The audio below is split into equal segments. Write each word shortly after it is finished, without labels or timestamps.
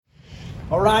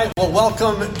All right, well,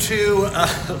 welcome to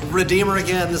Redeemer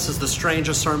again. This is the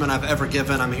strangest sermon I've ever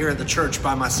given. I'm here at the church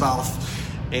by myself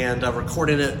and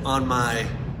recorded it on my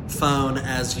phone.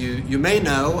 As you may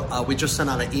know, we just sent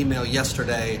out an email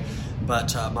yesterday,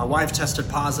 but my wife tested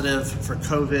positive for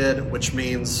COVID, which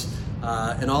means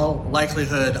in all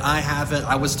likelihood I have it.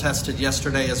 I was tested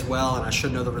yesterday as well, and I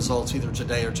should know the results either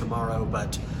today or tomorrow,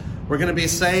 but we're going to be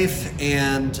safe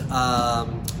and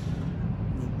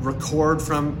record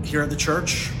from here at the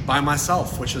church by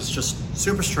myself, which is just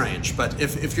super strange. But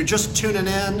if you're just tuning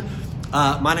in,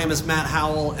 my name is Matt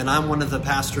Howell, and I'm one of the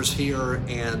pastors here,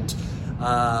 and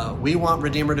we want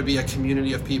Redeemer to be a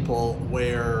community of people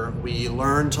where we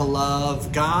learn to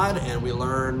love God and we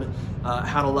learn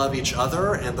how to love each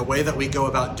other. And the way that we go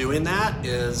about doing that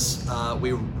is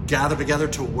we gather together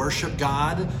to worship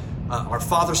God, our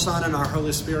Father, Son, and our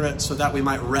Holy Spirit, so that we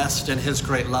might rest in His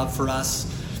great love for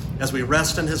us. As we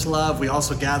rest in His love, we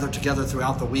also gather together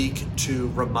throughout the week to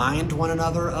remind one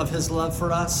another of His love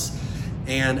for us.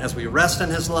 And as we rest in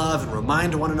His love and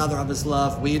remind one another of His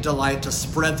love, we delight to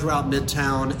spread throughout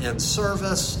Midtown in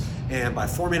service and by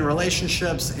forming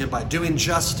relationships and by doing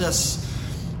justice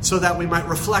so that we might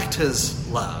reflect His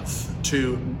love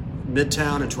to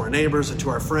Midtown and to our neighbors and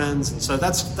to our friends. And so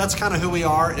that's kind of who we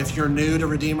are. If you're new to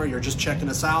Redeemer, you're just checking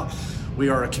us out. We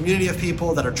are a community of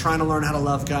people that are trying to learn how to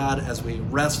love God as we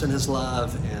rest in His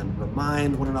love and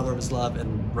remind one another of His love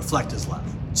and reflect His love.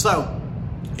 So,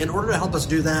 in order to help us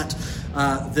do that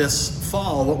this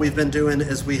fall, what we've been doing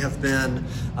is we have been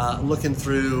looking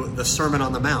through the Sermon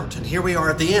on the Mount. And here we are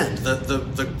at the end,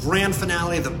 the grand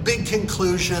finale, the big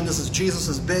conclusion. This is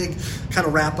Jesus' big kind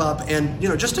of wrap up. And,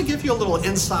 just to give you a little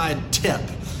inside tip,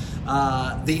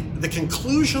 the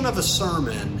conclusion of a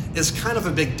sermon is kind of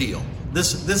a big deal.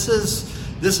 This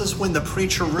is when the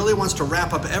preacher really wants to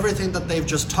wrap up everything that they've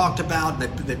just talked about.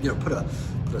 And they put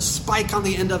a spike on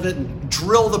the end of it and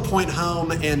drill the point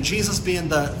home. And Jesus, being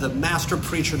the master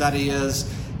preacher that He is,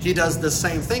 He does the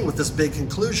same thing with this big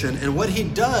conclusion. And what He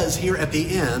does here at the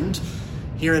end,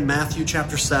 here in Matthew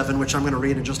chapter 7, which I'm going to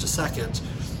read in just a second,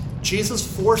 Jesus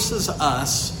forces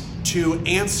us to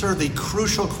answer the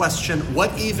crucial question,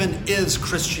 what even is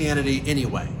Christianity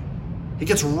anyway? He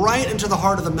gets right into the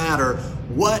heart of the matter.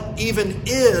 What even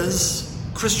is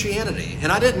Christianity?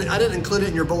 And I didn't include it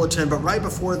in your bulletin, but right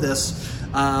before this,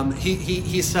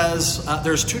 he says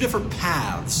there's two different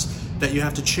paths that you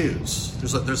have to choose.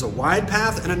 There's a wide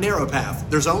path and a narrow path.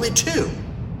 There's only two,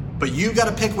 but you got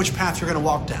to pick which path you're going to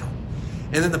walk down.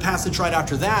 And then the passage right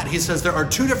after that, he says there are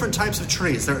two different types of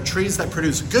trees. There are trees that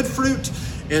produce good fruit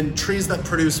and trees that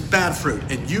produce bad fruit.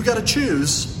 And you got to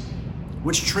choose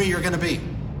which tree you're going to be.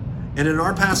 And in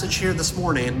our passage here this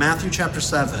morning, in Matthew chapter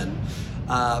 7,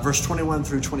 verse 21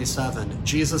 through 27,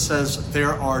 Jesus says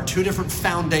there are two different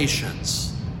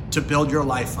foundations to build your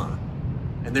life on.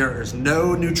 And there is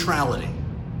no neutrality.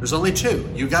 There's only two.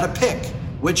 You got to pick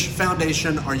which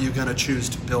foundation are you going to choose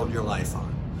to build your life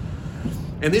on.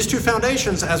 And these two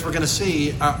foundations, as we're going to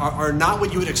see, are not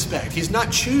what you would expect. He's not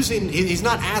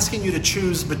asking you to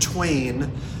choose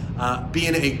between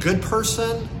being a good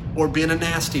person or being a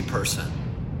nasty person.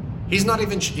 He's not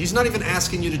even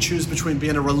asking you to choose between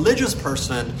being a religious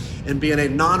person and being a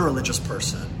non-religious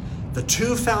person. The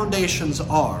two foundations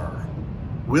are,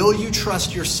 will you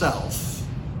trust yourself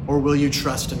or will you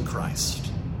trust in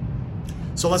Christ?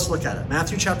 So let's look at it.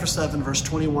 Matthew chapter 7, verse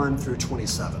 21 through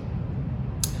 27.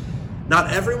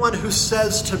 Not everyone who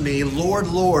says to me, Lord,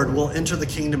 Lord, will enter the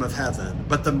kingdom of heaven,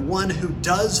 but the one who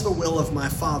does the will of my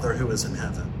Father who is in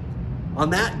heaven. On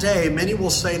that day, many will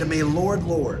say to me, Lord,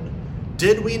 Lord,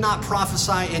 did we not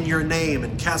prophesy in your name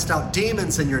and cast out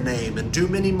demons in your name and do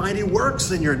many mighty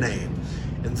works in your name?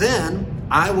 And then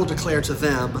I will declare to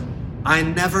them, I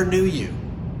never knew you.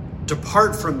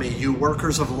 Depart from me, you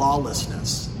workers of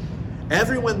lawlessness.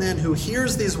 Everyone then who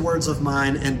hears these words of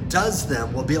mine and does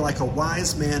them will be like a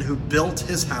wise man who built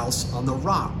his house on the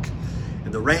rock.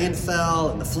 And the rain fell,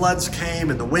 and the floods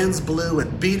came, and the winds blew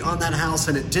and beat on that house,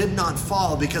 and it did not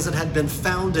fall because it had been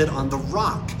founded on the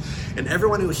rock. And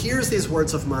everyone who hears these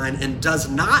words of mine and does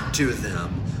not do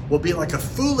them will be like a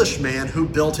foolish man who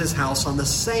built his house on the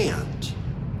sand.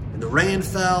 And the rain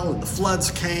fell, and the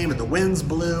floods came, and the winds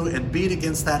blew and beat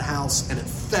against that house, and it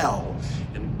fell,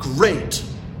 and great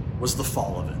was the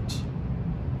fall of it.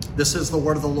 This is the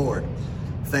word of the Lord.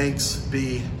 Thanks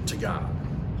be to God.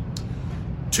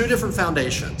 Two different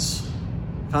foundations.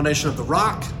 Foundation of the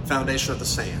rock, foundation of the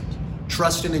sand.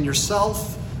 Trusting in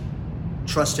yourself,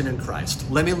 trusting in Christ.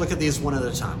 Let me look at these one at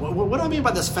a time. What do I mean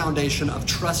by this foundation of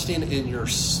trusting in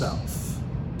yourself?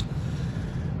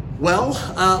 Well,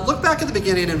 look back at the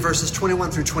beginning in verses 21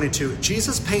 through 22.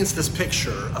 Jesus paints this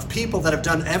picture of people that have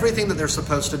done everything that they're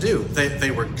supposed to do.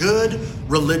 They were good,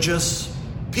 religious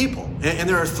people. And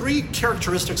there are three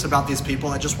characteristics about these people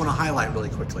I just want to highlight really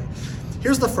quickly.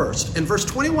 Here's the first. In verse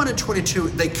 21 and 22,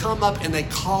 they come up and they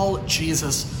call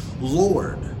Jesus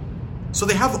Lord. So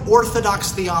they have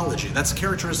orthodox theology. That's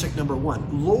characteristic number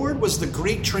one. Lord was the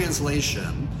Greek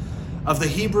translation of the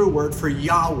Hebrew word for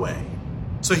Yahweh.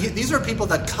 So these are people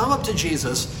that come up to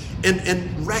Jesus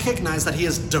and recognize that he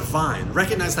is divine,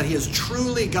 recognize that he is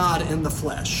truly God in the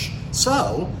flesh.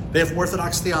 So they have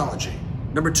orthodox theology.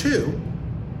 Number two,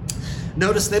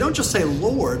 notice they don't just say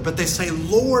Lord, but they say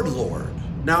Lord, Lord.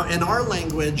 Now, in our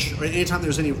language, or anytime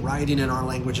there's any writing in our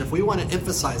language, if we want to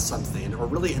emphasize something or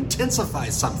really intensify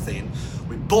something,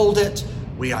 we bold it,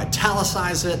 we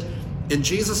italicize it. In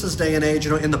Jesus' day and age,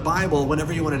 in the Bible,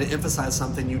 whenever you wanted to emphasize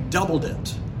something, you doubled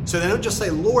it. So they don't just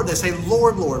say Lord, they say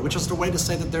Lord, Lord, which is the way to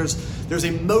say that there's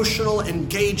emotional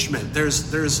engagement,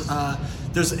 there's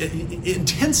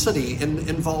intensity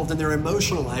involved in their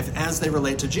emotional life as they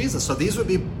relate to Jesus. So these would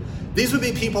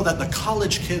be people that the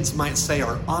college kids might say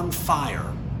are on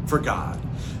fire for God.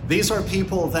 These are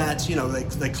people that,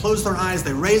 they close their eyes,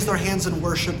 they raise their hands in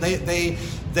worship,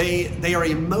 they are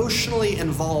emotionally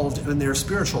involved in their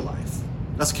spiritual life.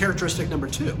 That's characteristic number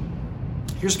two.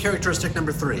 Here's characteristic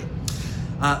number three.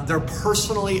 They're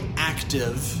personally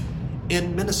active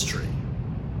in ministry.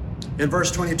 In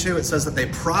verse 22, it says that they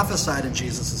prophesied in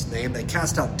Jesus' name, they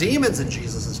cast out demons in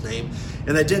Jesus' name,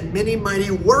 and they did many mighty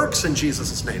works in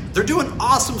Jesus' name. They're doing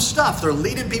awesome stuff. They're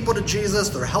leading people to Jesus.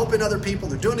 They're helping other people.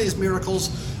 They're doing these miracles.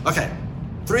 Okay,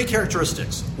 three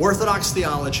characteristics. Orthodox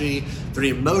theology, they're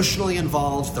emotionally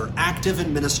involved, they're active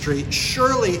in ministry.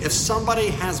 Surely, if somebody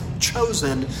has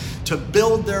chosen to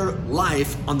build their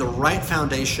life on the right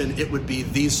foundation, it would be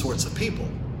these sorts of people.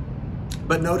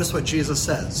 But notice what Jesus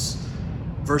says.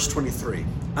 Verse 23,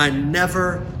 I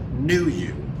never knew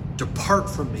you. Depart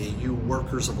from me, you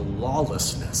workers of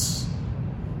lawlessness.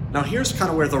 Now here's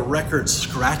kind of where the record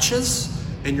scratches,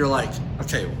 and you're like,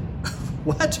 okay,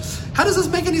 what? How does this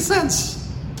make any sense?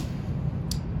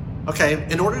 Okay,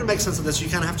 in order to make sense of this, you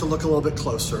kind of have to look a little bit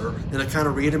closer and kind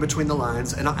of read in between the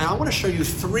lines. And I want to show you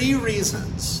three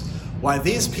reasons why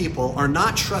these people are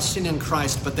not trusting in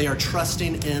Christ, but they are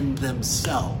trusting in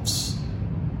themselves.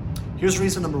 Here's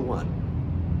reason number one.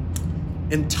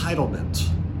 Entitlement.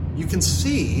 You can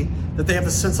see that they have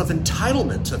a sense of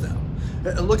entitlement to them.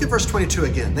 Look at verse 22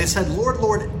 again. They said, Lord,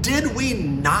 Lord, did we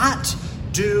not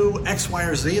do X, Y,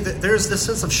 or Z? There's this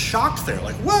sense of shock there.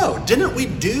 Like, whoa, didn't we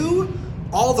do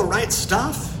all the right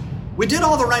stuff? We did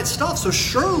all the right stuff, so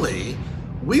surely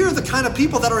we are the kind of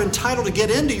people that are entitled to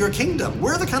get into your kingdom.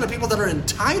 We're the kind of people that are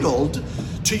entitled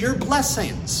to your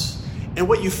blessings. And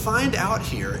what you find out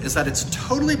here is that it's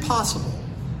totally possible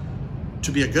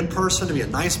to be a good person, to be a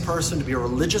nice person, to be a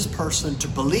religious person, to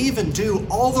believe and do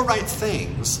all the right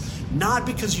things, not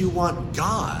because you want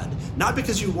God, not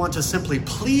because you want to simply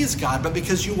please God, but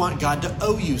because you want God to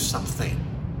owe you something.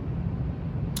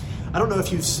 I don't know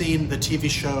if you've seen the TV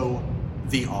show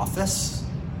The Office,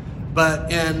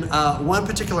 but in one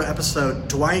particular episode,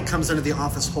 Dwight comes into the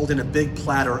office holding a big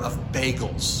platter of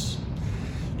bagels.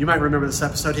 You might remember this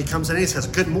episode. He comes in and he says,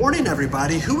 good morning,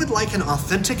 everybody. Who would like an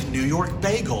authentic New York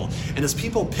bagel? And as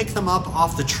people pick them up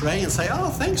off the tray and say, oh,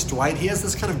 thanks, Dwight, he has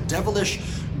this kind of devilish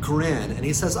grin. And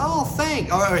he says, oh,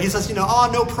 thanks. Or he says, oh,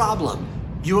 no problem.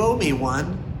 You owe me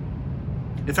one.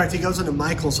 In fact, he goes into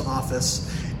Michael's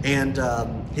office and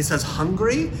he says,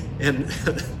 hungry? And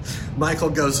Michael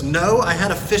goes, no, I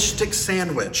had a fish stick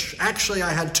sandwich. Actually,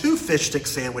 I had 2 fish stick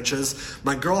sandwiches.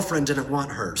 My girlfriend didn't want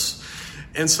hers.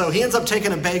 And so he ends up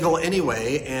taking a bagel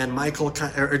anyway, and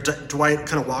Dwight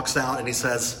kind of walks out and he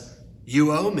says,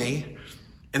 you owe me.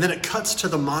 And then it cuts to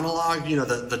the monologue,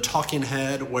 the talking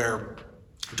head, where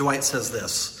Dwight says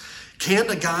this, can't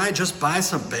a guy just buy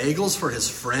some bagels for his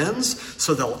friends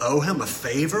so they'll owe him a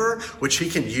favor, which he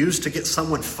can use to get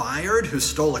someone fired who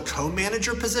stole a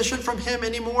co-manager position from him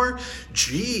anymore?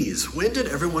 Geez, when did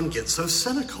everyone get so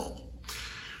cynical?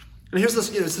 And here's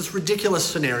this, it's this ridiculous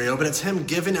scenario, but it's him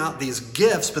giving out these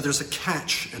gifts, but there's a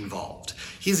catch involved.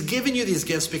 He's giving you these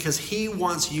gifts because he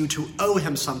wants you to owe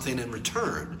him something in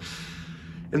return.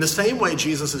 In the same way,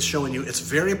 Jesus is showing you it's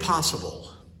very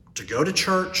possible to go to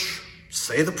church,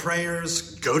 say the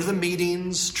prayers, go to the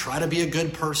meetings, try to be a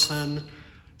good person,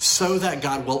 so that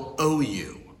God will owe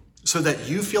you, so that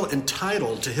you feel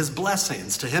entitled to his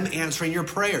blessings, to him answering your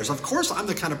prayers. Of course, I'm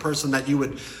the kind of person that you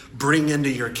would bring into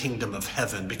your kingdom of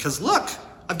heaven because look,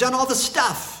 I've done all the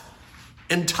stuff.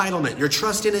 Entitlement. You're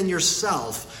trusting in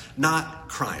yourself, not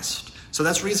Christ. So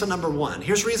that's reason number one.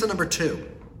 Here's reason number two.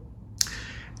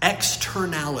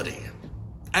 Externality.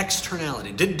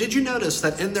 Externality. Did you notice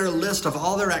that in their list of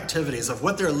all their activities, of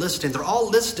what they're listing, they're all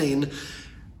listing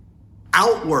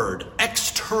outward,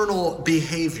 external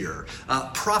behavior,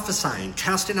 prophesying,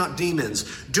 casting out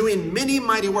demons, doing many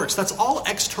mighty works. That's all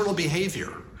external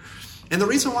behavior. And the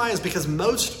reason why is because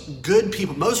most good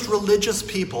people, most religious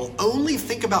people only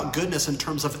think about goodness in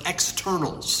terms of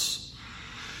externals.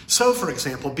 So, for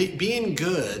example, being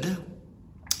good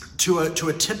to a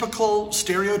typical,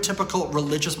 stereotypical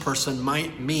religious person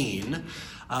might mean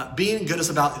being good is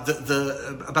about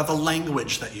the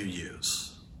language that you use.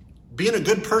 Being a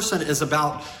good person is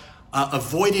about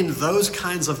avoiding those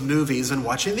kinds of movies and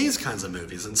watching these kinds of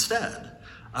movies instead.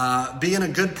 Being a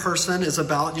good person is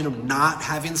about, not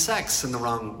having sex in the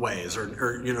wrong ways,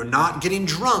 or not getting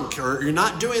drunk, or you're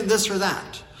not doing this or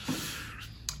that.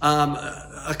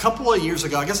 A couple of years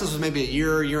ago, I guess this was maybe a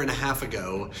year and a half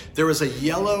ago, there was a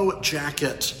yellow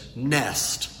jacket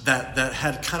nest that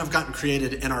had kind of gotten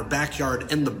created in our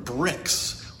backyard in the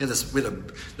bricks.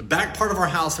 The back part of our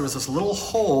house, there was this little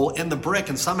hole in the brick,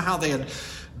 and somehow they had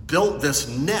built this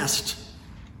nest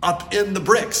up in the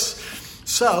bricks.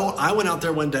 So I went out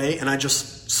there one day and I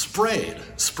just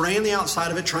spraying the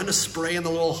outside of it, trying to spray in the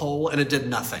little hole, and it did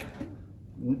nothing.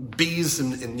 Bees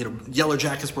and yellow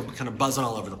jackets were kind of buzzing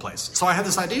all over the place. So I had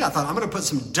this idea. I thought, I'm going to put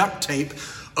some duct tape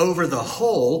over the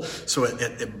hole so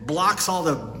it blocks all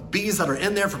the bees that are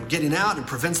in there from getting out and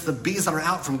prevents the bees that are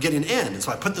out from getting in. And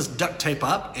so I put this duct tape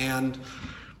up and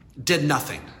did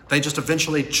nothing. They just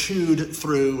eventually chewed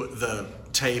through the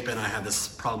tape, and I had this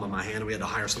problem in my hand. We had to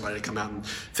hire somebody to come out and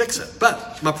fix it.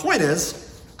 But my point is,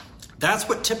 that's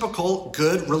what typical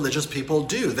good religious people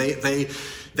do. They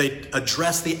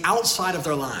address the outside of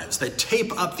their lives. They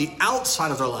tape up the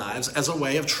outside of their lives as a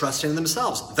way of trusting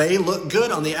themselves. They look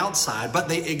good on the outside, but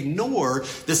they ignore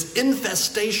this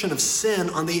infestation of sin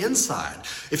on the inside.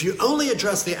 If you only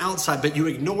address the outside, but you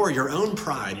ignore your own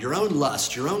pride, your own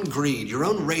lust, your own greed, your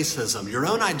own racism, your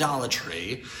own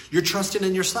idolatry, you're trusting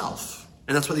in yourself.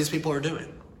 And that's what these people are doing.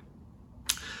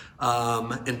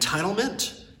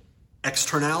 Entitlement,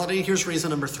 externality. Here's reason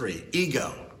number 3,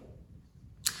 ego.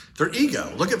 Their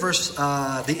ego. Look at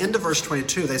the end of verse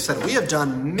 22. They said, "We have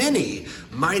done many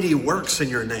mighty works in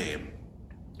your name."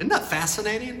 Isn't that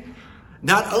fascinating?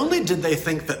 Not only did they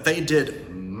think that they did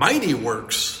mighty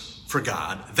works for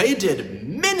God, they did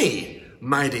many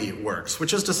mighty works,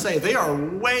 which is to say they are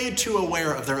way too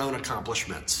aware of their own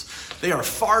accomplishments. They are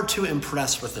far too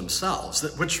impressed with themselves,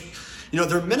 which,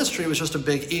 their ministry was just a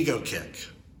big ego kick.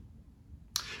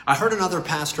 I heard another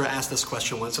pastor ask this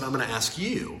question once, and I'm going to ask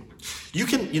you. You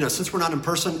can, since we're not in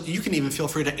person, you can even feel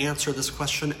free to answer this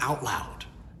question out loud.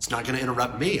 It's not going to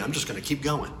interrupt me. I'm just going to keep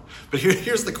going. But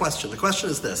here's the question. The question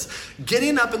is this: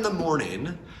 getting up in the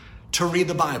morning to read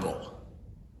the Bible,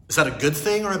 is that a good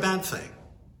thing or a bad thing?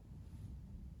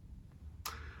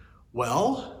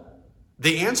 Well,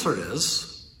 the answer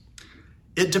is,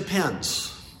 it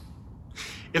depends.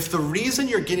 If the reason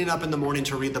you're getting up in the morning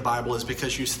to read the Bible is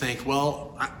because you think,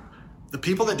 the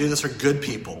people that do this are good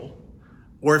people,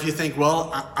 or if you think,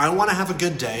 I want to have a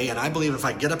good day, and I believe if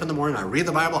I get up in the morning and I read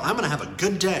the Bible, I'm going to have a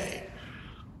good day,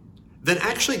 then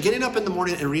actually getting up in the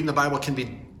morning and reading the Bible can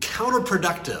be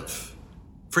counterproductive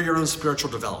for your own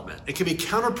spiritual development. It can be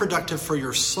counterproductive for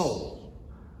your soul,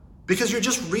 because you're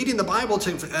just reading the Bible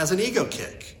as an ego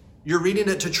kick. You're reading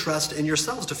it to trust in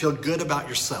yourselves, to feel good about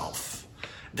yourself.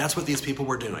 That's what these people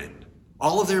were doing.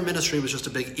 All of their ministry was just a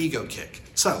big ego kick.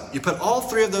 So you put all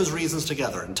 3 of those reasons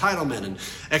together, entitlement and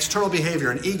external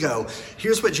behavior and ego.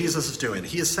 Here's what Jesus is doing.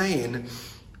 He is saying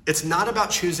it's not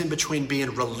about choosing between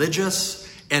being religious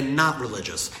and not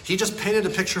religious. He just painted a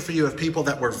picture for you of people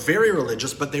that were very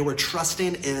religious, but they were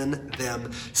trusting in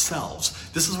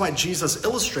themselves. This is why Jesus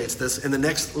illustrates this in the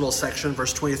next little section,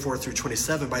 verse 24 through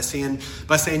 27, by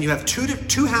saying you have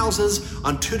two houses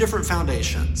on 2 different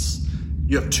foundations.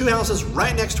 You have 2 houses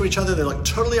right next to each other. They look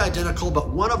totally identical,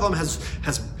 but one of them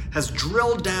has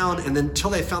drilled down until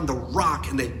they found the rock,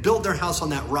 and they built their house on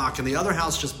that rock, and the other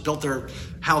house just built their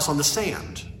house on the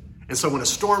sand. And so when a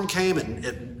storm came and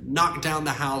it knocked down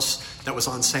the house that was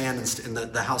on sand, and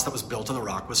the house that was built on the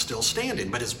rock was still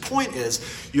standing. But his point is,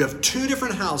 you have 2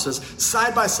 different houses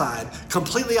side by side,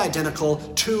 completely identical,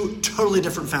 2 totally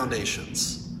different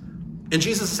foundations. And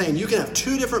Jesus is saying you can have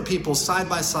 2 different people side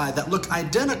by side that look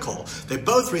identical. They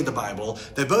both read the Bible.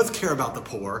 They both care about the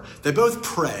poor. They both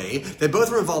pray. They both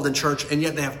are involved in church, and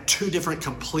yet they have 2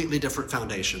 completely different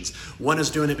foundations. One is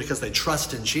doing it because they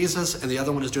trust in Jesus, and the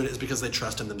other one is doing it because they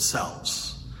trust in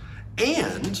themselves.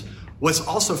 And what's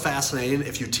also fascinating,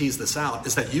 if you tease this out,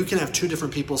 is that you can have 2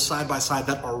 different people side by side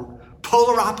that are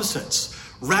polar opposites,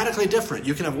 radically different.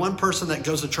 You can have one person that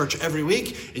goes to church every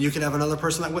week, and you can have another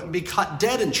person that wouldn't be caught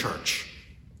dead in church.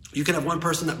 You can have one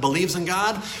person that believes in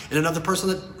God and another person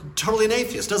that totally an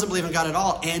atheist, doesn't believe in God at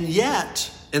all. And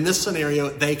yet, in this scenario,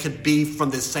 they could be from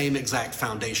the same exact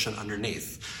foundation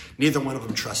underneath. Neither one of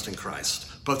them trust in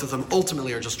Christ. Both of them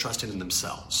ultimately are just trusting in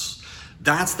themselves.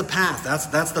 That's the path.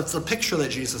 That's the picture that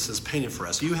Jesus is painting for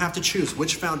us. You have to choose.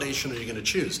 Which foundation are you going to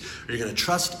choose? Are you going to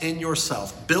trust in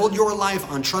yourself, build your life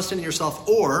on trusting in yourself,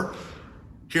 or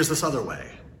here's this other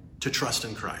way, to trust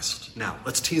in Christ? Now,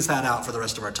 let's tease that out for the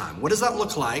rest of our time. What does that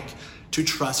look like to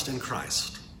trust in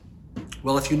Christ?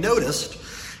 Well, if you noticed,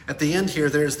 at the end here,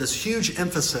 there's this huge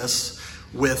emphasis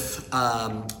with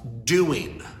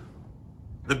doing.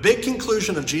 The big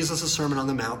conclusion of Jesus' Sermon on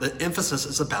the Mount, the emphasis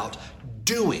is about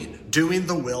doing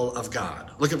the will of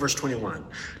God. Look at verse 21.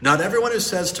 Not everyone who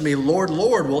says to me, Lord,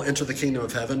 Lord, will enter the kingdom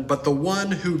of heaven, but the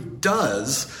one who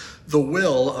does the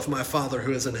will of my Father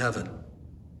who is in heaven.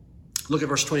 Look at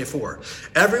verse 24.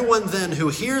 Everyone then who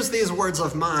hears these words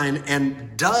of mine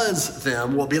and does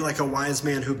them will be like a wise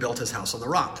man who built his house on the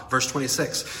rock. Verse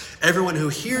 26. Everyone who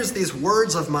hears these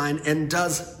words of mine and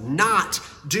does not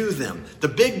do them. The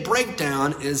big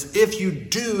breakdown is if you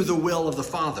do the will of the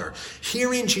Father.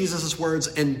 Hearing Jesus' words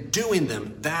and doing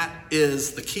them, that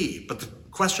is the key. But the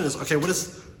question is, okay, what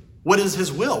is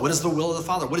his will? What is the will of the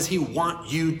Father? What does he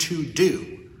want you to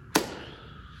do?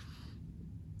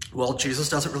 Well, Jesus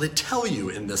doesn't really tell you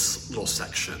in this little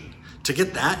section. To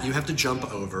get that, you have to jump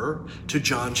over to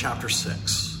John chapter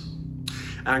 6.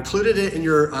 I included it in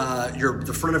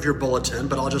the front of your bulletin,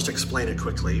 but I'll just explain it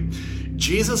quickly.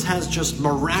 Jesus has just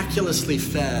miraculously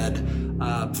fed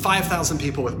 5,000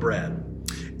 people with bread.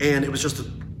 And it was just a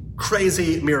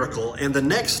crazy miracle. And the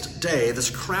next day, this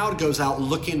crowd goes out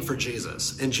looking for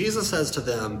Jesus. And Jesus says to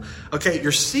them, okay,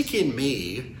 you're seeking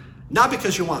me, not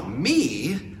because you want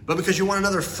me, but because you want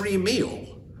another free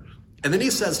meal. And then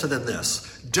he says to them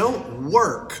this, don't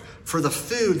work for the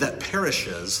food that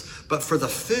perishes, but for the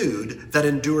food that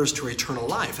endures to eternal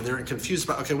life. And they're confused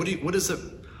about, okay, what does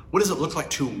it look like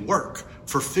to work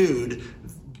for food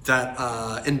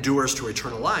that endures to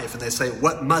eternal life? And they say,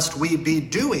 what must we be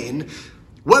doing?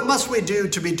 What must we do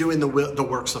to be doing the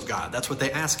works of God? That's what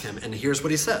they ask him. And here's what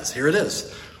he says. Here it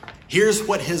is. Here's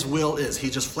what his will is.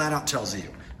 He just flat out tells you.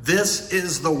 This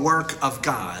is the work of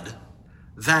God,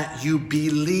 that you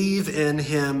believe in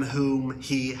him whom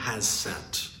he has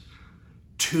sent.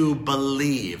 To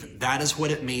believe. That is what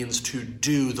it means to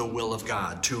do the will of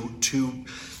God.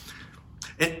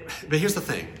 But here's the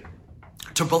thing.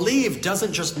 To believe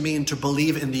doesn't just mean to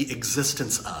believe in the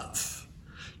existence of.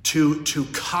 To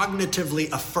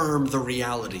cognitively affirm the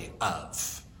reality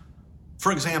of.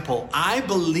 For example, I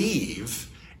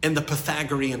believe in the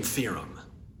Pythagorean theorem.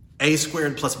 A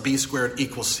squared plus B squared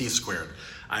equals C squared.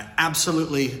 I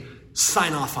absolutely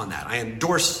sign off on that. I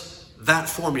endorse that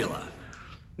formula.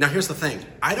 Now here's the thing.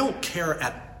 I don't care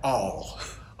at all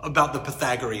about the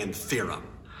Pythagorean theorem.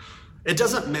 It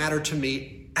doesn't matter to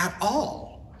me at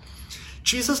all.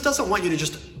 Jesus doesn't want you to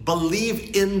just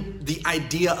believe in the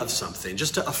idea of something,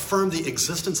 just to affirm the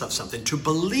existence of something. To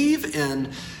believe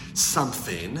in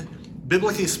something,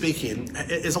 biblically speaking,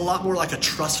 is a lot more like a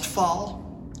trust fall.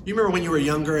 You remember when you were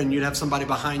younger and you'd have somebody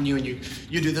behind you and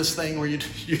you do this thing where you'd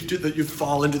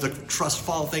fall into the trust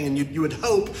fall thing, and you would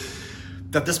hope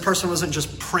that this person wasn't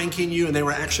just pranking you and they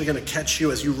were actually going to catch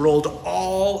you as you rolled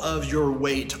all of your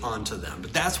weight onto them.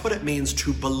 But that's what it means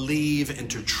to believe and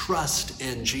to trust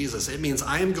in Jesus. It means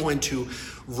I am going to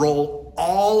roll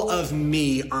all of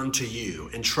me onto you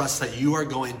and trust that you are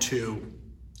going to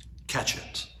catch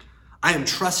it. I am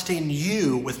trusting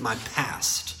you with my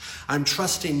past. I'm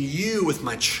trusting you with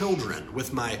my children,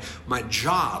 with my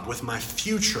job, with my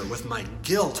future, with my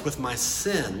guilt, with my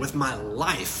sin, with my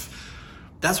life.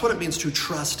 That's what it means to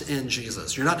trust in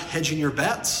Jesus. You're not hedging your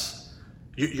bets.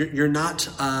 You're not,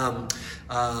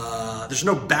 there's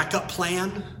no backup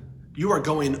plan. You are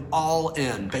going all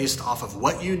in based off of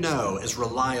what you know is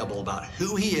reliable about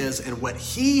who he is and what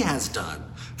he has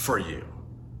done for you.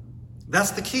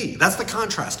 That's the key. That's the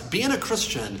contrast. Being a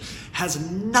Christian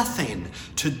has nothing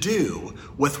to do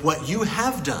with what you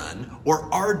have done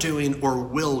or are doing or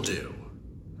will do.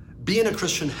 Being a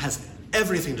Christian has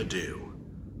everything to do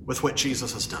with what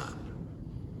Jesus has done.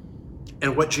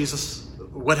 And what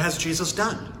has Jesus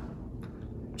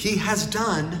done? He has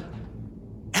done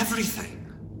everything.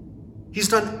 He's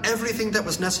done everything that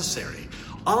was necessary.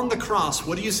 On the cross,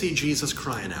 what do you see Jesus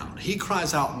crying out? He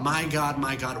cries out, my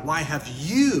God, why have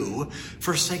you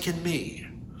forsaken me?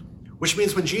 Which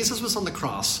means when Jesus was on the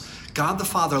cross, God the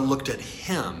Father looked at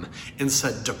him and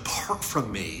said, depart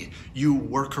from me, you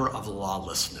worker of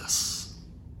lawlessness.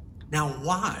 Now,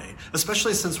 why?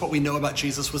 Especially since what we know about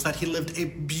Jesus was that he lived a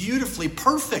beautifully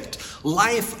perfect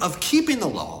life of keeping the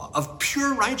law, of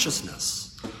pure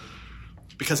righteousness.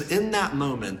 Because in that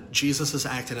moment, Jesus is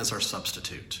acting as our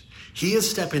substitute. He is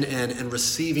stepping in and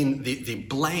receiving the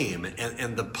blame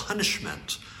and the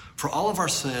punishment for all of our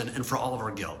sin and for all of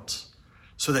our guilt,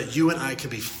 so that you and I can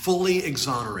be fully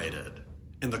exonerated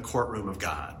in the courtroom of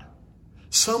God.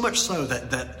 So much so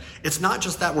that it's not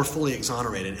just that we're fully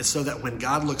exonerated, it's so that when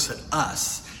God looks at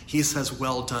us, he says,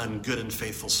 well done, good and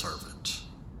faithful servant.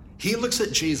 He looks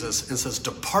at Jesus and says,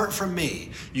 depart from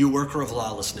me, you worker of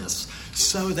lawlessness,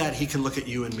 so that he can look at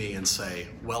you and me and say,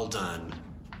 well done,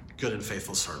 good and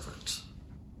faithful servant.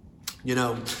 You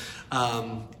know,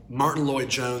 Martin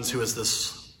Lloyd-Jones, who is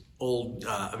this old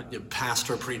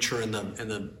pastor, preacher in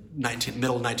the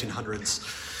middle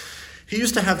 1900s, he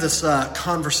used to have this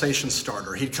conversation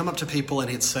starter. He'd come up to people and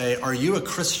he'd say, are you a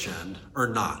Christian or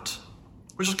not?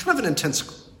 Which is kind of an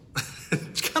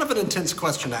intense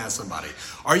question to ask somebody.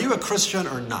 Are you a Christian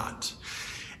or not?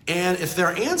 And if their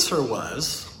answer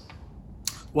was,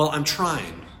 well, I'm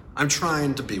trying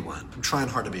to be one. I'm trying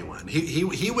hard to be one.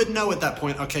 He would know at that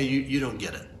point, okay, you don't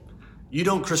get it. You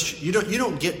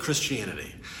don't get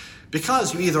Christianity.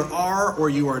 Because you either are or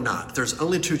you are not. There's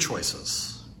only two choices.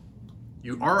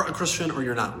 You are a Christian or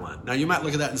you're not one. Now you might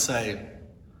look at that and say,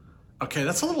 okay,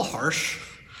 that's a little harsh.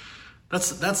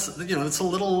 That's a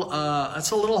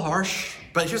little harsh.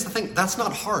 But here's the thing, that's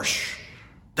not harsh.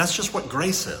 That's just what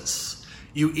grace is.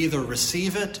 You either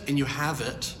receive it and you have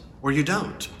it, or you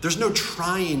don't. There's no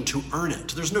trying to earn it.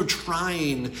 There's no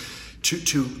trying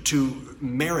to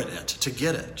merit it, to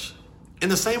get it. In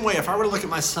the same way, if I were to look at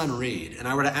my son Reed and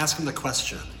I were to ask him the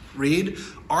question, Reed,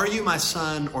 are you my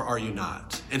son or are you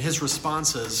not? And his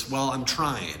response is, well, I'm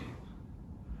trying.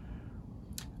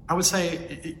 I would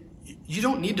say, you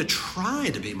don't need to try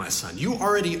to be my son. You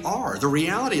already are. The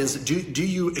reality is, do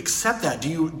you accept that? Do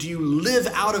you live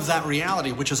out of that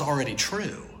reality, which is already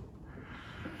true?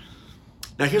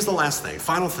 Now, here's the last thing,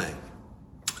 final thing.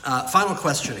 Final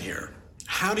question here.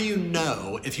 How do you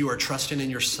know if you are trusting in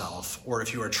yourself or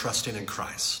if you are trusting in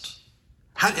Christ?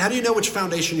 How do you know which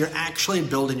foundation you're actually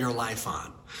building your life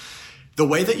on? The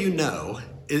way that you know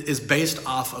is based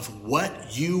off of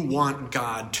what you want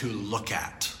God to look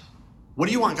at. What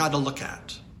do you want God to look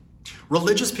at?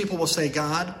 Religious people will say,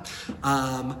 God,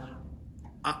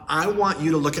 I want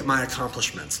you to look at my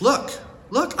accomplishments. Look,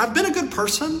 I've been a good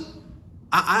person.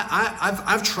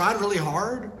 I've tried really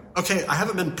hard. Okay, I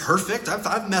haven't been perfect.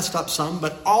 I've messed up some,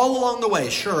 but all along the way,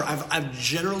 sure, I've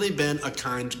generally been a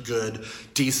kind, good,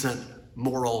 decent,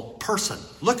 moral person.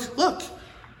 Look.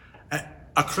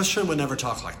 A Christian would never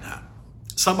talk like that.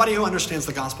 Somebody who understands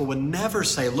the gospel would never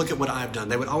say, look at what I've done.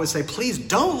 They would always say, please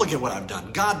don't look at what I've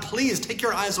done. God, please take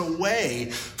your eyes away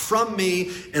from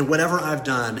me and whatever I've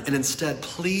done. And instead,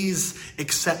 please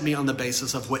accept me on the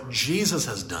basis of what Jesus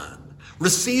has done.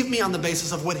 Receive me on the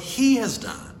basis of what he has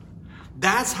done.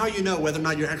 That's how you know whether or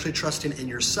not you're actually trusting in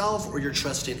yourself or you're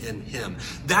trusting in him.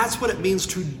 That's what it means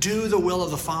to do the will of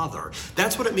the Father.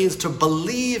 That's what it means to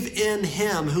believe in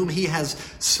him whom he has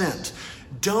sent.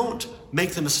 Don't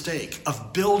make the mistake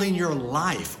of building your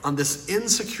life on this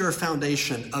insecure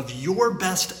foundation of your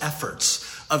best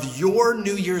efforts, of your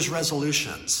New Year's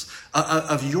resolutions,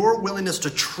 of your willingness to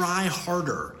try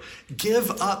harder. Give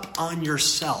up on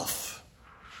yourself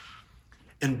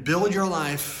and build your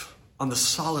life on the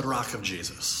solid rock of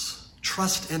Jesus.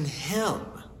 Trust in him.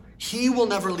 He will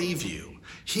never leave you.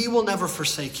 He will never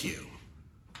forsake you.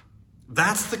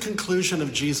 That's the conclusion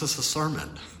of Jesus'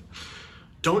 sermon.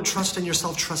 Don't trust in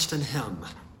yourself, trust in him.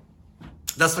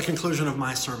 That's the conclusion of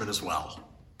my sermon as well.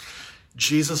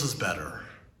 Jesus is better.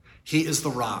 He is the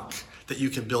rock that you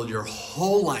can build your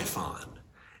whole life on,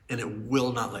 and it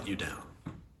will not let you down.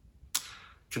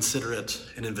 Consider it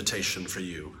an invitation for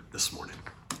you this morning.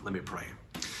 Let me pray.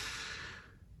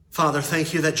 Father,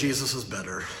 thank you that Jesus is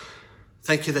better.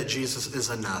 Thank you that Jesus is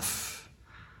enough.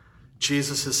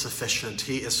 Jesus is sufficient.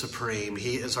 He is supreme.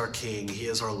 He is our King. He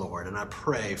is our Lord. And I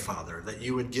pray, Father, that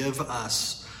you would give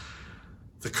us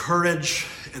the courage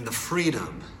and the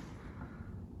freedom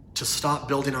to stop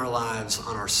building our lives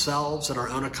on ourselves and our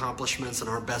own accomplishments and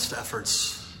our best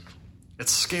efforts.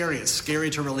 It's scary. It's scary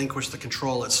to relinquish the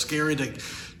control. It's scary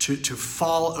to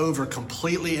fall over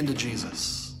completely into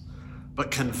Jesus. But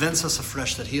convince us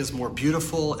afresh that he is more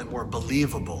beautiful and more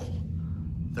believable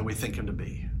than we think him to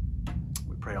be.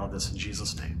 We pray all this in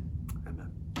Jesus' name.